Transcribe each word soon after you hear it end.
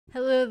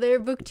Hello there,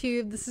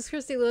 Booktube. This is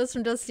Christy Lewis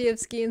from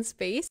Dostoevsky in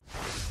Space.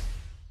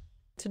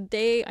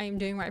 Today I am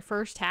doing my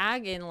first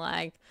tag in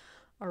like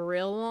a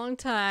real long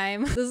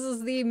time. This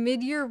is the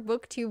mid-year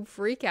Booktube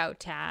freakout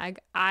tag.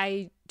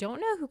 I don't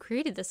know who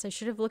created this. I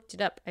should have looked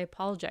it up. I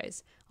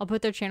apologize. I'll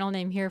put their channel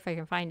name here if I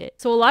can find it.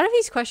 So a lot of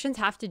these questions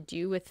have to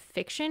do with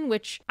fiction,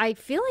 which I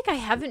feel like I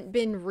haven't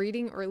been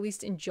reading or at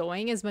least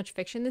enjoying as much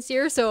fiction this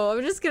year. So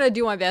I'm just gonna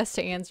do my best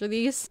to answer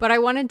these. But I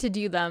wanted to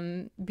do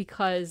them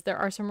because there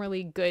are some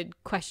really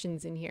good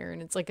questions in here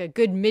and it's like a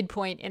good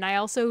midpoint. And I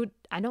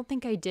don't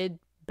think I did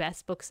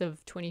best books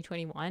of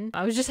 2021.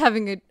 I was just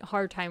having a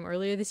hard time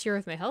earlier this year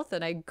with my health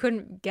and I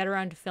couldn't get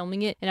around to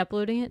filming it and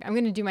uploading it. I'm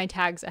going to do my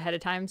tags ahead of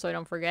time so I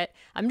don't forget.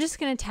 I'm just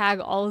going to tag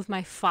all of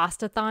my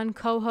Fostathon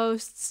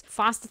co-hosts.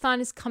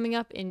 Fostathon is coming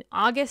up in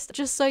August.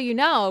 Just so you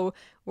know,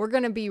 we're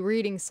going to be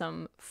reading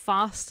some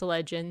Faust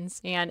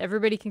legends and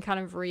everybody can kind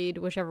of read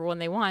whichever one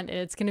they want and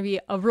it's going to be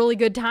a really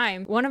good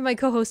time. One of my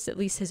co-hosts at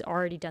least has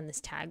already done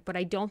this tag, but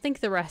I don't think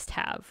the rest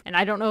have. And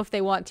I don't know if they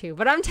want to,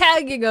 but I'm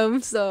tagging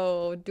them,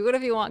 so do it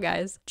if you want,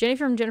 guys. Jenny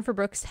from Jennifer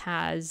Brooks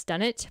has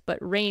done it, but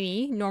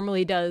Rainey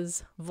normally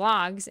does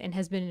vlogs and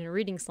has been in a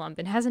reading slump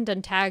and hasn't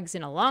done tags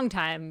in a long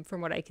time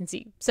from what I can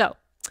see.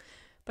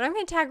 But I'm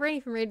going to tag Rainey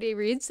from Rainy Day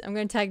Reads. I'm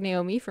going to tag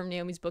Naomi from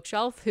Naomi's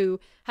Bookshelf, who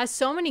has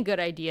so many good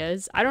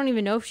ideas. I don't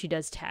even know if she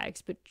does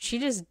tags, but she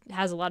just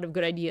has a lot of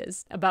good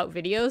ideas about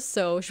videos,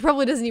 so she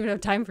probably doesn't even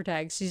have time for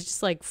tags. She's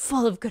just like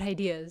full of good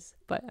ideas,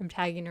 but I'm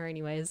tagging her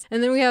anyways.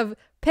 And then we have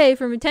Pay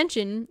from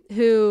Attention,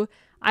 who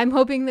I'm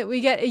hoping that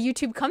we get a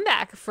YouTube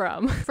comeback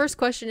from. First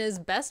question is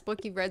best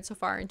book you've read so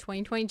far in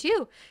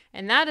 2022.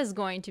 And that is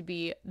going to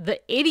be The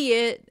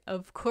Idiot,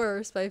 of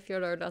course, by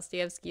Fyodor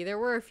Dostoevsky. There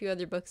were a few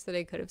other books that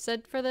I could have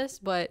said for this,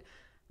 but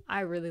I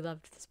really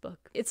loved this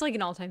book. It's like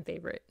an all-time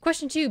favorite.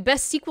 Question 2,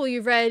 best sequel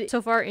you've read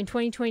so far in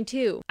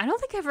 2022. I don't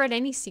think I've read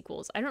any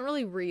sequels. I don't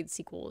really read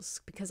sequels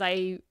because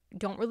I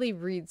don't really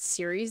read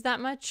series that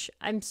much.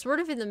 I'm sort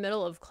of in the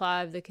middle of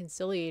Clive the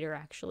Conciliator,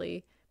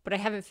 actually, but I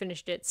haven't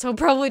finished it, so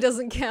probably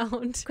doesn't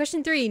count.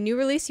 Question 3, new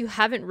release you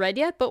haven't read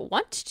yet but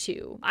want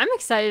to. I'm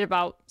excited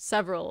about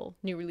several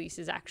new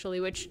releases actually,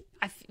 which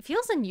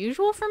feels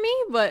unusual for me,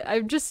 but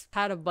I've just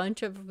had a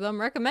bunch of them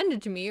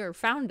recommended to me or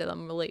found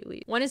them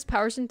lately. One is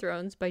Powers and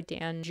Thrones by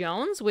Dan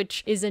Jones,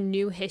 which is a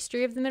new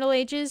history of the Middle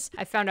Ages.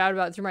 I found out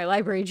about it through my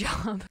library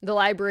job. The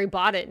library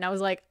bought it and I was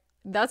like,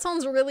 that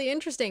sounds really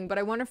interesting, but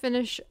I want to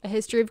finish A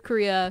History of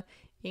Korea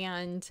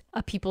and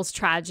A People's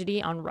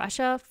Tragedy on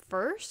Russia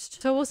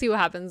first. So we'll see what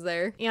happens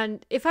there.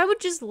 And if I would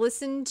just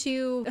listen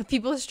to A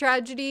People's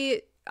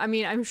Tragedy, I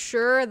mean, I'm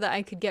sure that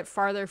I could get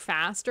farther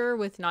faster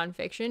with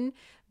nonfiction,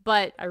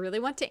 but I really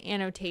want to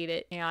annotate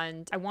it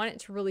and I want it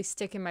to really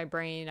stick in my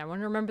brain. I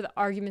want to remember the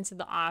arguments of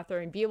the author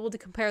and be able to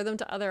compare them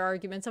to other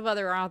arguments of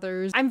other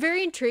authors. I'm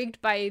very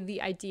intrigued by the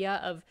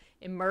idea of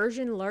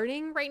immersion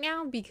learning right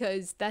now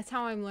because that's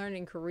how I'm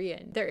learning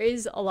Korean. There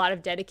is a lot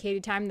of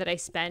dedicated time that I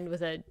spend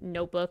with a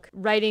notebook,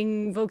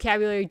 writing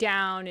vocabulary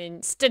down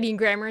and studying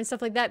grammar and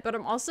stuff like that, but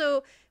I'm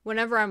also,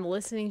 whenever I'm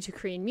listening to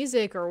Korean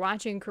music or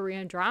watching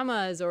Korean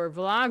dramas or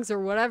vlogs or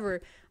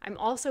whatever, I'm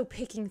also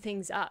picking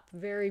things up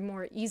very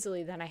more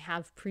easily than I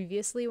have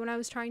previously when I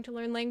was trying to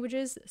learn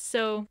languages.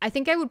 So I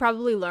think I would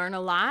probably learn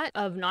a lot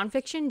of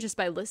nonfiction just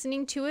by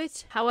listening to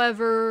it.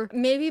 However,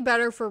 maybe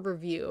better for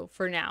review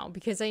for now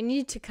because I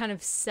need to kind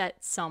of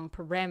set some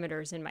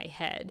parameters in my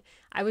head.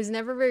 I was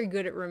never very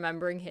good at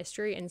remembering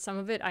history and some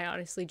of it I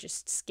honestly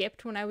just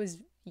skipped when I was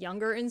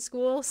younger in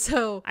school,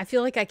 so I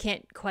feel like I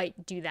can't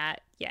quite do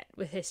that yet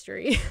with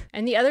history.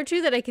 And the other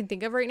two that I can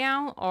think of right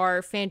now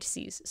are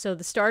fantasies. So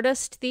The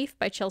Stardust Thief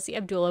by Chelsea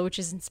Abdullah, which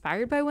is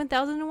inspired by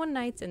 1001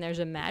 Nights, and there's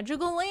a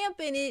magical lamp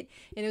in it,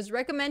 and it was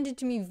recommended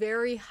to me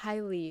very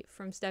highly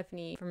from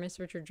Stephanie from Miss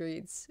Richard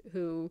Reads,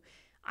 who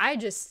I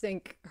just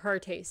think her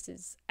taste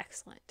is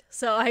excellent.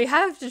 So I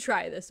have to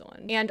try this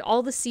one. And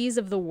All the Seas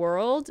of the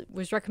World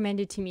was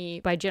recommended to me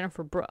by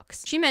Jennifer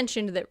Brooks. She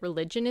mentioned that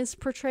religion is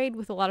portrayed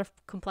with a lot of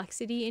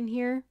complexity in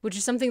here, which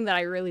is something that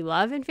I really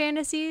love in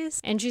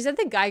fantasies. And she said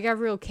that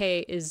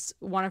Gavriel is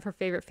one of her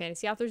favorite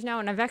fantasy authors now,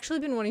 and I've actually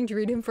been wanting to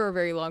read him for a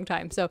very long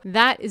time. So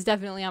that is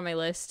definitely on my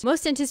list.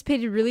 Most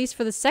anticipated release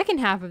for the second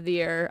half of the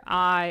year,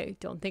 I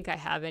don't think I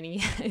have any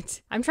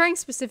yet. I'm trying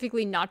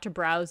specifically not to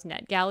browse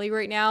NetGalley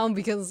right now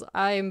because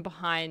I am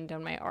behind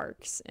on my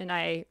arcs and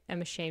I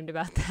am ashamed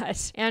about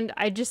that. And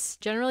I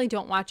just generally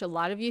don't watch a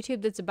lot of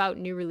YouTube that's about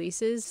new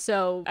releases,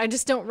 so I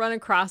just don't run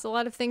across a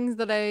lot of things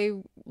that I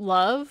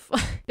love.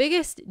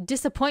 Biggest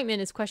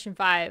disappointment is question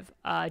 5.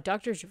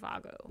 Dr.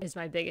 Zhivago is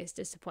my biggest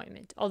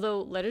disappointment,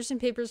 although Letters and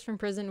Papers from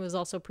Prison was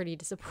also pretty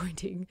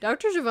disappointing.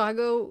 Dr.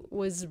 Zhivago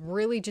was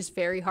really just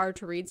very hard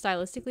to read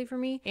stylistically for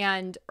me,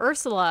 and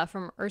Ursula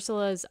from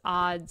Ursula's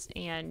Odds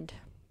and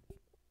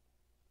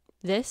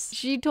this,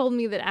 she told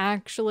me that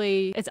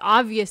actually it's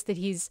obvious that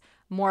he's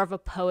more of a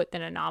poet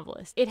than a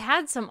novelist. It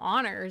had some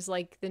honors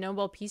like the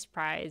Nobel Peace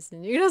Prize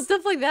and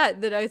stuff like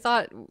that I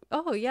thought,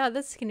 oh yeah,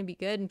 that's gonna be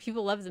good, and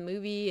people love the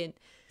movie, and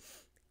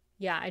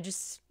yeah, I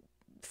just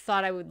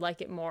thought I would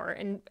like it more.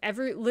 And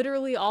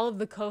literally all of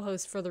the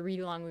co-hosts for the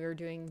read-along we were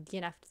doing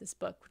DNF'd this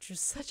book, which was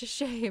such a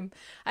shame.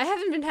 I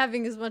haven't been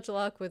having as much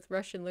luck with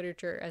Russian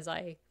literature as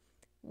I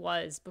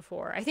was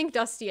before. I think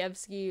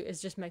Dostoevsky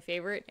is just my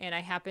favorite, and I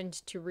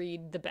happened to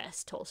read the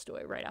best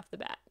Tolstoy right off the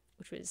bat,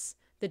 which was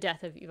The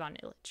Death of Ivan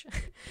Ilyich.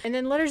 And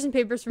then Letters and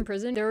Papers from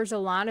Prison, there was a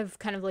lot of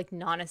kind of like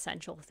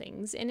non-essential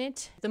things in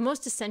it. The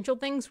most essential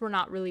things were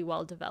not really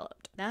well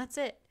developed. That's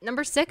it.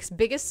 Number 6,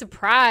 biggest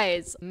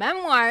surprise.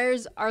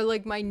 Memoirs are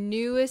like my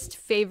newest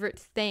favorite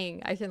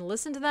thing. I can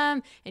listen to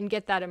them and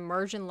get that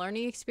immersion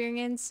learning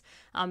experience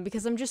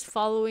because I'm just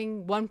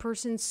following one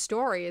person's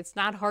story. It's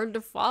not hard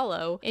to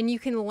follow. And you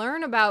can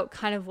learn about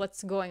kind of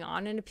what's going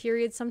on in a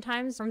period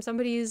sometimes from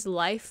somebody's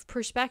life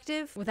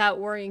perspective without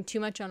worrying too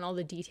much on all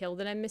the detail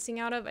that I'm missing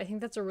out of. I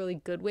think that's a really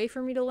good way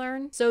for me to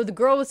learn. So The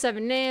Girl with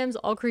Seven Names,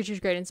 All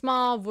Creatures Great and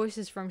Small,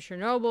 Voices from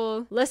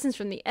Chernobyl, Lessons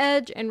from the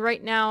Edge, and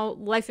right now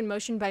Life in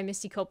Motion by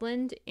Misty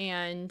Copeland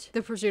and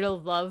The Pursuit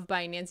of Love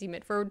by Nancy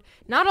Mitford.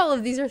 Not all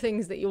of these are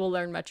things that you will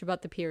learn much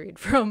about the period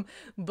from,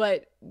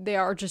 but they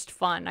are just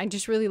fun. I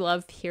just really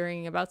love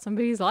hearing about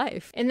somebody's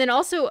life. And then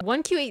also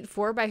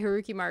 1Q84 by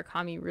Haruki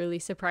Murakami really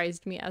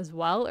surprised me as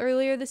well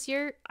earlier this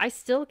year. I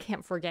still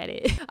can't forget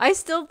it. I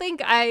still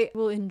think I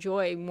will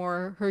enjoy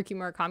more Haruki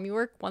Murakami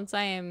work once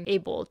I am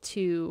able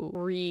to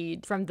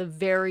read from the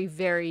very,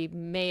 very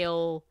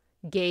male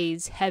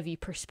gaze heavy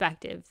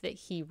perspective that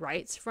he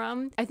writes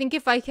from. I think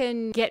if I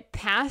can get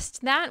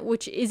past that,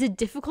 which is a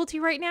difficulty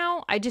right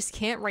now, I just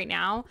can't right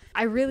now.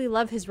 I really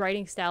love his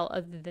writing style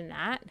other than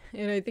that,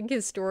 and I think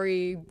his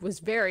story was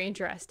very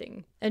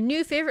interesting. A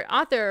new favorite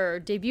author,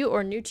 debut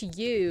or new to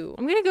you?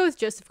 I'm gonna go with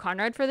Joseph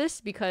Conrad for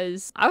this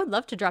because I would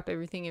love to drop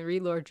everything and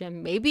read Lord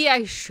Jim. Maybe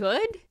I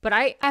should, but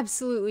I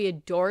absolutely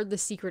adored The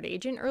Secret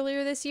Agent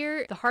earlier this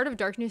year. The Heart of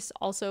Darkness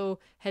also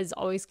has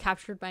always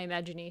captured my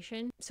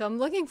imagination, so I'm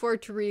looking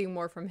forward to reading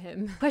more from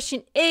him.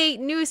 Question 8,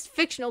 newest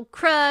fictional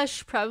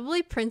crush,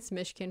 probably Prince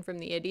Mishkin from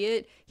The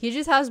Idiot. He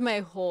just has my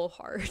whole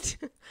heart.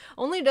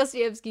 Only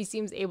Dostoevsky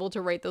seems able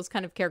to write those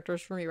kind of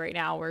characters for me right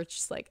now where it's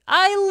just like,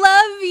 I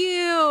love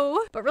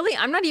you! But really,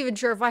 I'm not even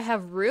sure if I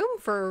have room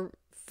for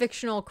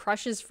fictional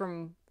crushes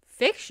from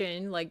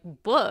fiction, like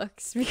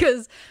books,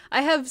 because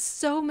I have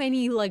so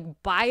many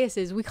like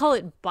biases. We call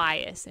it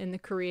bias in the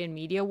Korean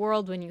media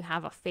world when you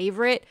have a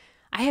favorite.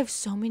 I have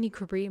so many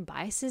Korean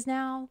biases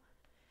now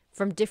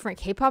from different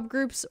K-pop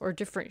groups or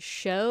different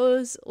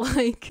shows.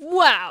 Like,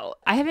 wow.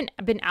 I haven't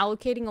been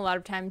allocating a lot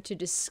of time to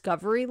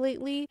discovery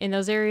lately in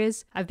those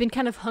areas. I've been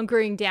kind of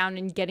hunkering down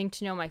and getting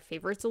to know my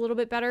favorites a little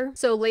bit better.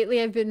 So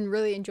lately I've been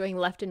really enjoying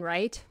Left and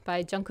Right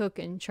by Jungkook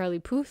and Charlie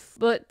Puth.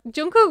 But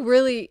Jungkook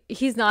really,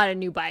 he's not a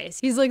new bias.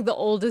 He's like the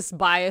oldest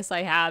bias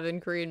I have in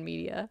Korean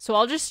media. So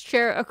I'll just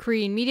share a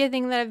Korean media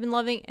thing that I've been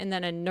loving and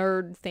then a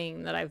nerd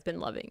thing that I've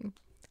been loving.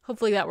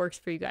 Hopefully that works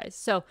for you guys.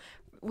 So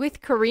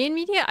with Korean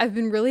media, I've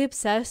been really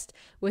obsessed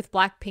with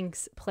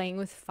Blackpink's Playing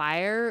with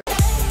Fire.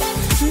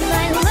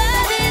 My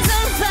love is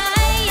on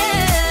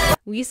fire.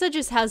 Lisa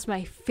just has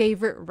my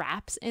favorite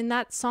raps in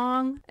that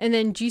song. And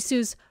then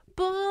Jisoo's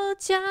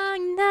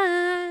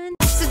보장난.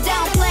 So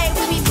don't play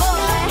with me, boy.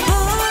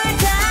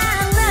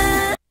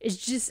 It's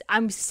just,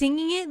 I'm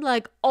singing it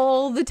like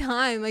all the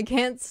time. I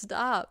can't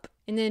stop.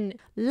 And then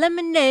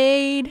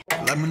Lemonade.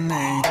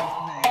 Lemonade.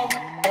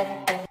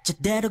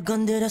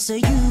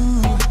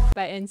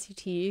 By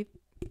NCT.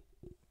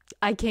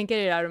 I can't get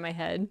it out of my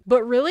head.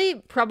 But really,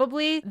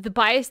 probably the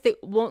bias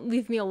that won't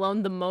leave me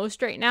alone the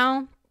most right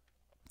now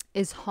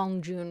is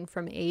Hongjoon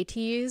from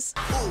ATEEZ.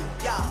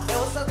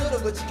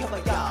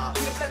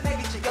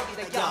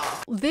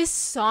 This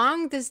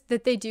song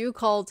that they do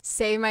called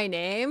Say My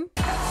Name,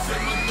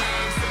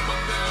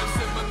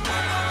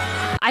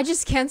 I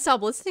just can't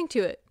stop listening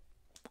to it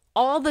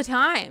all the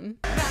time.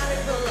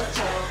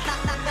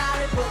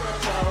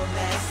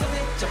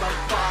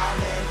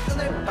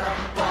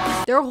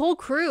 Their whole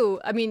crew,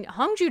 I mean,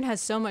 Hongjoon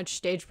has so much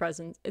stage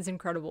presence, it's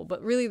incredible,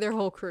 but really their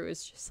whole crew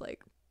is just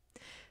like,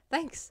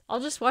 thanks. I'll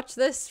just watch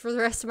this for the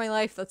rest of my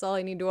life. That's all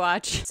I need to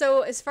watch.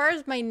 So as far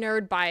as my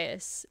nerd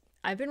bias,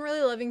 I've been really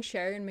loving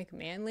Sharon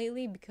McMahon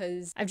lately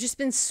because I've just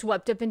been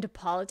swept up into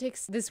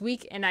politics this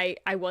week, and I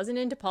wasn't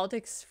into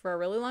politics for a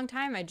really long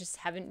time. I just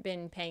haven't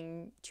been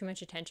paying too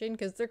much attention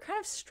because they're kind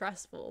of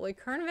stressful. Like,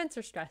 current events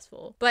are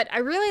stressful. But I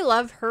really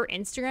love her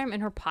Instagram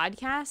and her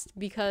podcast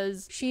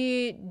because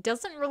she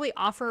doesn't really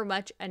offer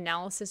much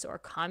analysis or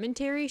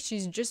commentary.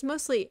 She's just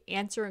mostly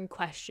answering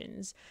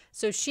questions.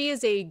 So she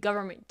is a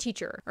government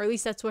teacher, or at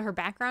least that's what her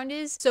background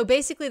is. So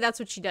basically that's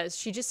what she does.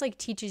 She just like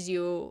teaches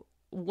you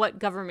what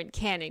government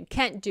can and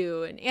can't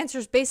do and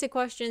answers basic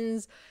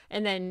questions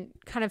and then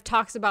kind of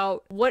talks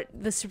about what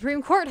the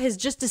Supreme Court has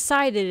just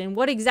decided and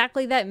what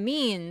exactly that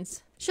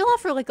means. She'll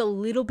offer like a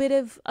little bit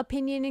of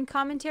opinion and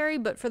commentary,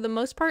 but for the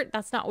most part,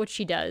 that's not what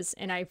she does.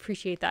 And I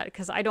appreciate that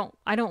because I don't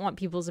want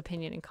people's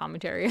opinion and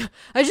commentary.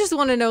 I just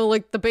want to know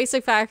like the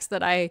basic facts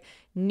that I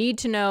need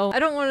to know. I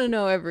don't want to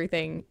know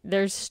everything.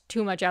 There's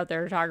too much out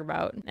there to talk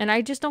about. And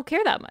I just don't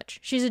care that much.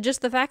 She's a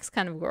just the facts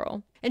kind of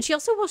girl. And she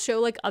also will show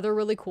like other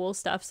really cool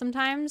stuff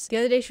sometimes. The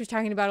other day she was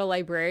talking about a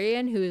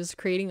librarian who is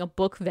creating a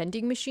book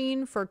vending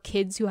machine for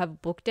kids who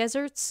have book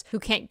deserts, who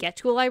can't get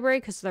to a library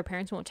because their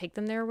parents won't take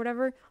them there or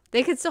whatever.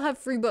 They could still have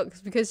free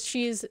books because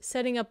she's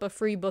setting up a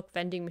free book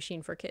vending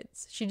machine for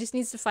kids. She just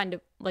needs to find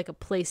a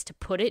place to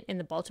put it in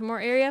the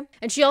Baltimore area.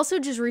 And she also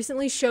just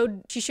recently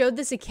showed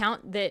this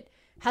account that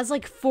has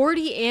like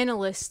 40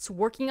 analysts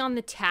working on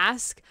the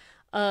task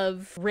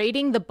of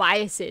rating the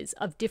biases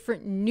of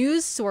different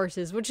news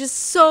sources, which is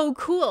so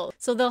cool.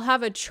 So they'll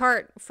have a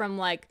chart from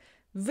like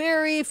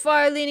very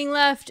far leaning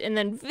left and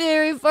then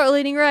very far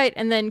leaning right,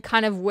 and then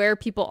kind of where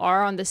people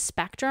are on the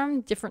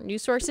spectrum, different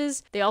news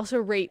sources. They also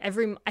rate I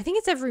think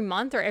it's every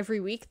month or every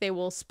week, they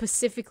will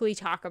specifically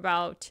talk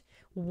about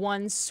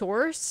one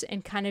source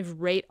and kind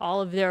of rate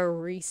all of their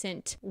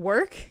recent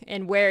work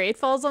and where it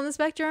falls on the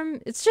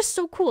spectrum. It's just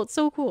so cool. It's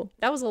so cool.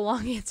 That was a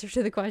long answer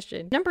to the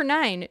question. Number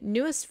 9,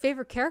 newest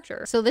favorite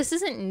character. So this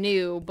isn't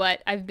new,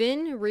 but I've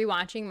been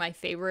rewatching my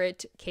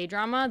favorite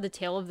K-drama, The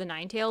Tale of the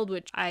Nine-Tailed,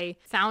 which I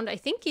found, I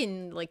think,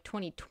 in like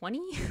 2020.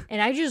 And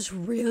I just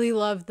really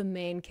love the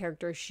main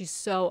character. She's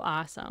so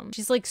awesome.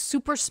 She's like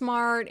super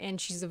smart,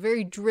 and she's a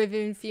very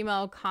driven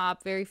female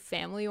cop, very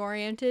family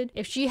oriented.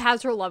 If she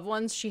has her loved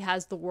ones, she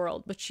has the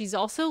world. But she's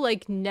also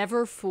like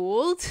never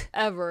fooled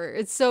ever.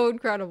 It's so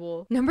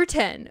incredible. Number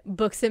 10,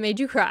 books that made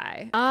you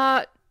cry.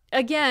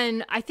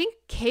 Again, I think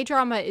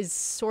K-drama is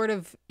sort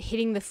of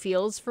hitting the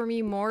feels for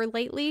me more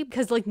lately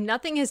because like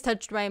nothing has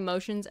touched my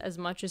emotions as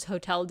much as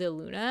Hotel de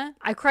Luna.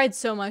 I cried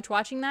so much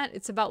watching that.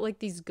 It's about like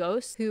these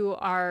ghosts who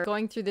are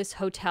going through this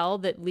hotel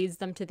that leads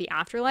them to the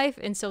afterlife,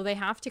 and so they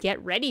have to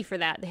get ready for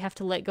that. They have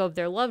to let go of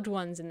their loved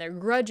ones and their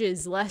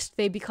grudges lest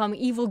they become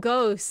evil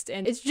ghosts,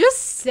 and it's just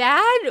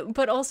sad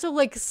but also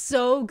like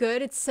so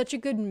good. It's such a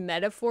good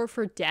metaphor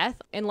for death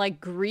and like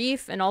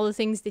grief and all the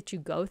things that you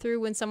go through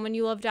when someone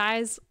you love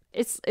dies.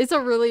 It's a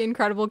really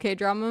incredible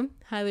K-drama.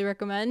 Highly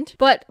recommend.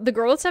 But The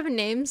Girl with Seven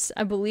Names,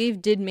 I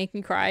believe, did make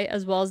me cry,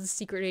 as well as The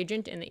Secret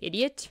Agent and The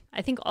Idiot.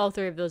 I think all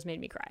 3 of those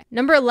made me cry.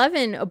 Number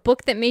 11, a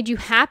book that made you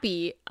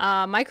happy.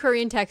 My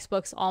Korean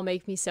textbooks all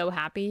make me so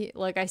happy.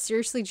 Like, I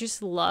seriously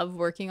just love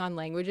working on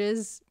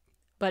languages,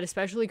 but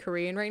especially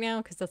Korean right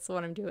now, because that's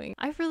what I'm doing.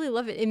 I really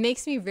love it. It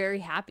makes me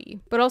very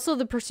happy. But also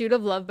The Pursuit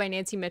of Love by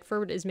Nancy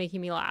Mitford is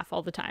making me laugh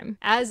all the time,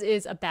 as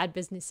is A Bad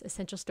Business,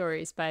 Essential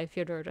Stories by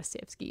Fyodor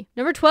Dostoevsky.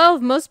 Number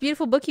 12, most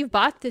beautiful book you've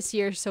bought this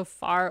year so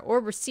far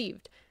or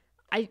received.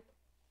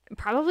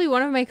 Probably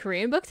one of my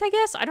Korean books, I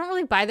guess. I don't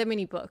really buy that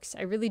many books.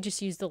 I really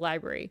just use the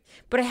library.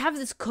 But I have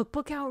this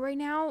cookbook out right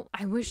now.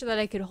 I wish that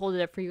I could hold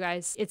it up for you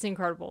guys. It's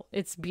incredible.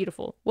 It's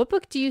beautiful. What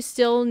book do you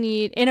still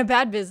need? And A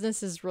Bad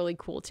Business is really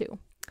cool too.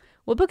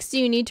 What books do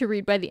you need to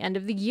read by the end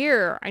of the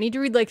year? I need to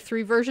read like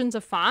 3 versions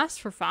of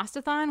Faust for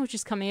Faustathon, which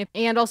is coming up,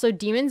 and also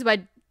Demons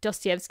by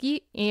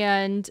Dostoevsky.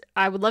 And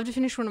I would love to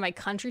finish one of my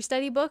country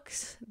study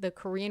books, the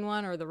Korean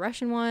one or the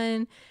Russian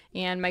one,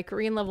 and my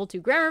Korean level 2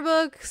 grammar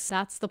books.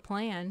 That's the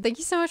plan. Thank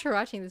you so much for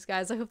watching this,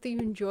 guys. I hope that you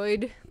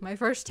enjoyed my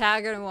first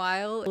tag in a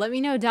while. Let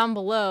me know down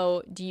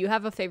below, do you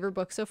have a favorite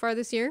book so far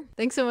this year?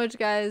 Thanks so much,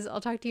 guys.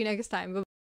 I'll talk to you next time. Bye.